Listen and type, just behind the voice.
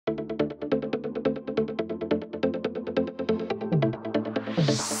Good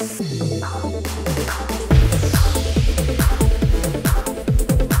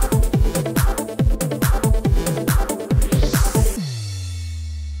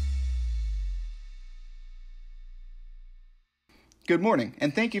morning,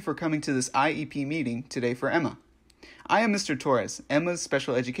 and thank you for coming to this IEP meeting today for Emma. I am Mr. Torres, Emma's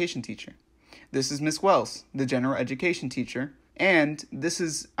special education teacher. This is Miss Wells, the general education teacher, and this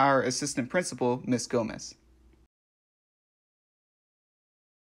is our assistant principal, Miss Gomez.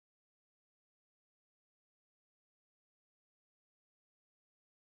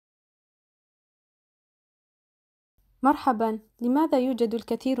 مرحبا، لماذا يوجد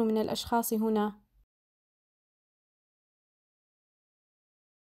الكثير من الأشخاص هنا؟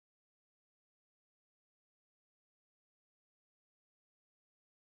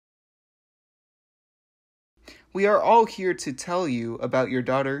 We are all here to tell you about your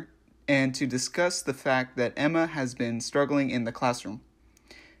daughter and to discuss the fact that Emma has been struggling in the classroom.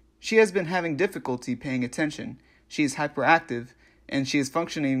 She has been having difficulty paying attention, she is hyperactive, and she is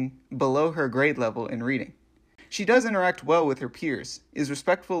functioning below her grade level in reading. She does interact well with her peers, is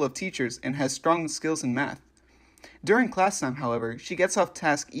respectful of teachers, and has strong skills in math. During class time, however, she gets off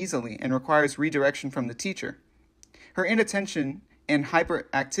task easily and requires redirection from the teacher. Her inattention and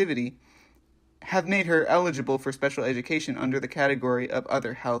hyperactivity have made her eligible for special education under the category of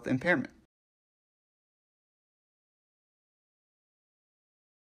other health impairment.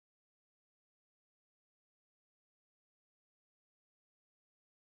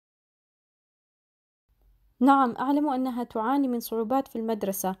 نعم، أعلم أنها تعاني من صعوبات في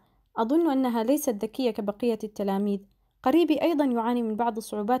المدرسة. أظن أنها ليست ذكية كبقية التلاميذ. قريبي أيضا يعاني من بعض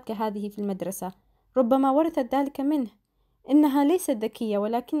الصعوبات كهذه في المدرسة. ربما ورثت ذلك منه. إنها ليست ذكية،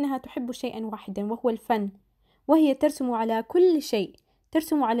 ولكنها تحب شيئا واحدا وهو الفن، وهي ترسم على كل شيء.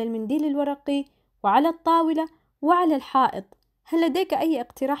 ترسم على المنديل الورقي وعلى الطاولة وعلى الحائط. هل لديك أي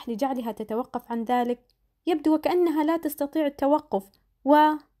اقتراح لجعلها تتوقف عن ذلك؟ يبدو وكأنها لا تستطيع التوقف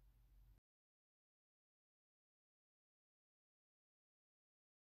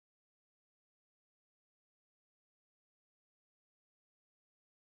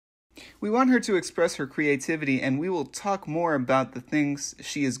We want her to express her creativity, and we will talk more about the things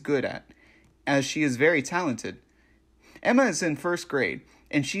she is good at, as she is very talented. Emma is in first grade,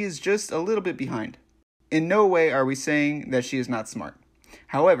 and she is just a little bit behind. In no way are we saying that she is not smart.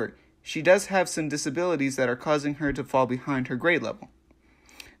 However, she does have some disabilities that are causing her to fall behind her grade level.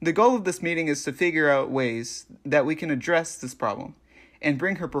 The goal of this meeting is to figure out ways that we can address this problem and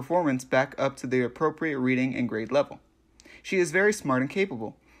bring her performance back up to the appropriate reading and grade level. She is very smart and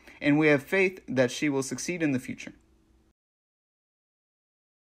capable, and we have faith that she will succeed in the future.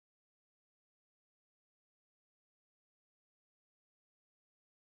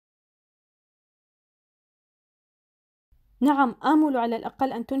 نعم، آمل على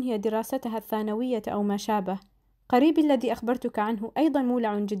الأقل أن تنهي دراستها الثانوية أو ما شابه. قريبي الذي أخبرتك عنه أيضا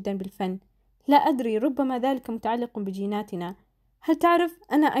مولع جدا بالفن. لا أدري، ربما ذلك متعلق بجيناتنا. هل تعرف،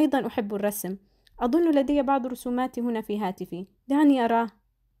 أنا أيضا أحب الرسم. أظن لدي بعض رسوماتي هنا في هاتفي. دعني أراه.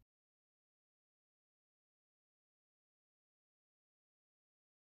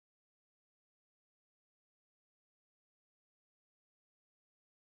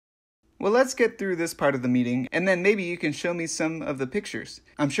 Well, let's get through this part of the meeting, and then maybe you can show me some of the pictures.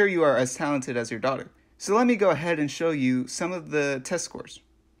 I'm sure you are as talented as your daughter. So let me go ahead and show you some of the test scores.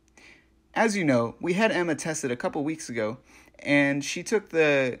 As you know, we had Emma tested a couple weeks ago, and she took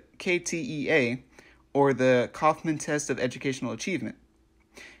the KTEA, or the Kaufman Test of Educational Achievement.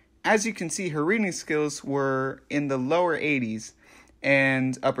 As you can see, her reading skills were in the lower 80s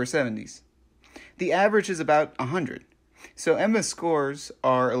and upper 70s. The average is about 100, so Emma's scores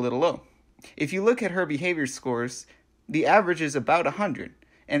are a little low. If you look at her behavior scores, the average is about 100,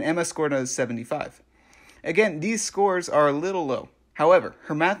 and Emma scored a 75. Again, these scores are a little low. However,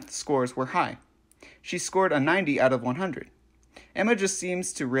 her math scores were high. She scored a 90 out of 100. Emma just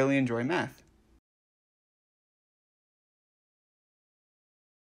seems to really enjoy math.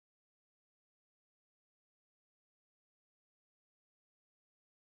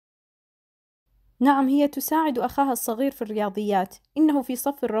 نعم، هي تساعد أخاها الصغير في الرياضيات. إنه في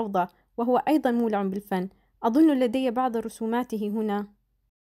صف الروضة، وهو أيضا مولع بالفن. أظن لدي بعض رسوماته هنا.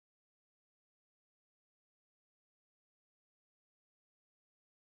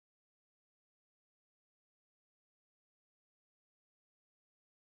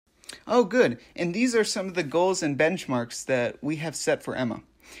 Oh, good. And these are some of the goals and benchmarks that we have set for Emma.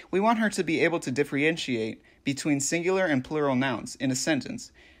 We want her to be able to differentiate between singular and plural nouns in a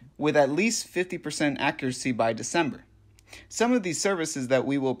sentence with at least 50% accuracy by December. Some of these services that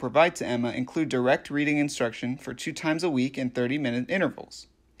we will provide to Emma include direct reading instruction for 2 times a week in 30-minute intervals.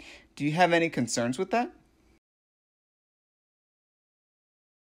 Do you have any concerns with that?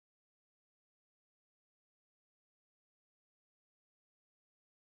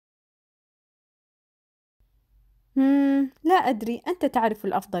 لا أدري، أنت تعرف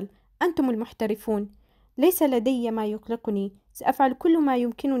الأفضل، أنتم المحترفون. ليس لدي ما يقلقني، سأفعل كل ما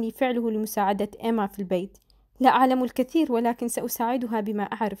يمكنني فعله لمساعدة إيما في البيت. لا أعلم الكثير ولكن سأساعدها بما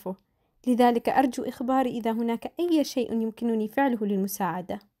أعرفه، لذلك أرجو إخباري إذا هناك أي شيء يمكنني فعله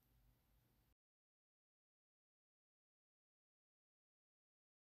للمساعدة.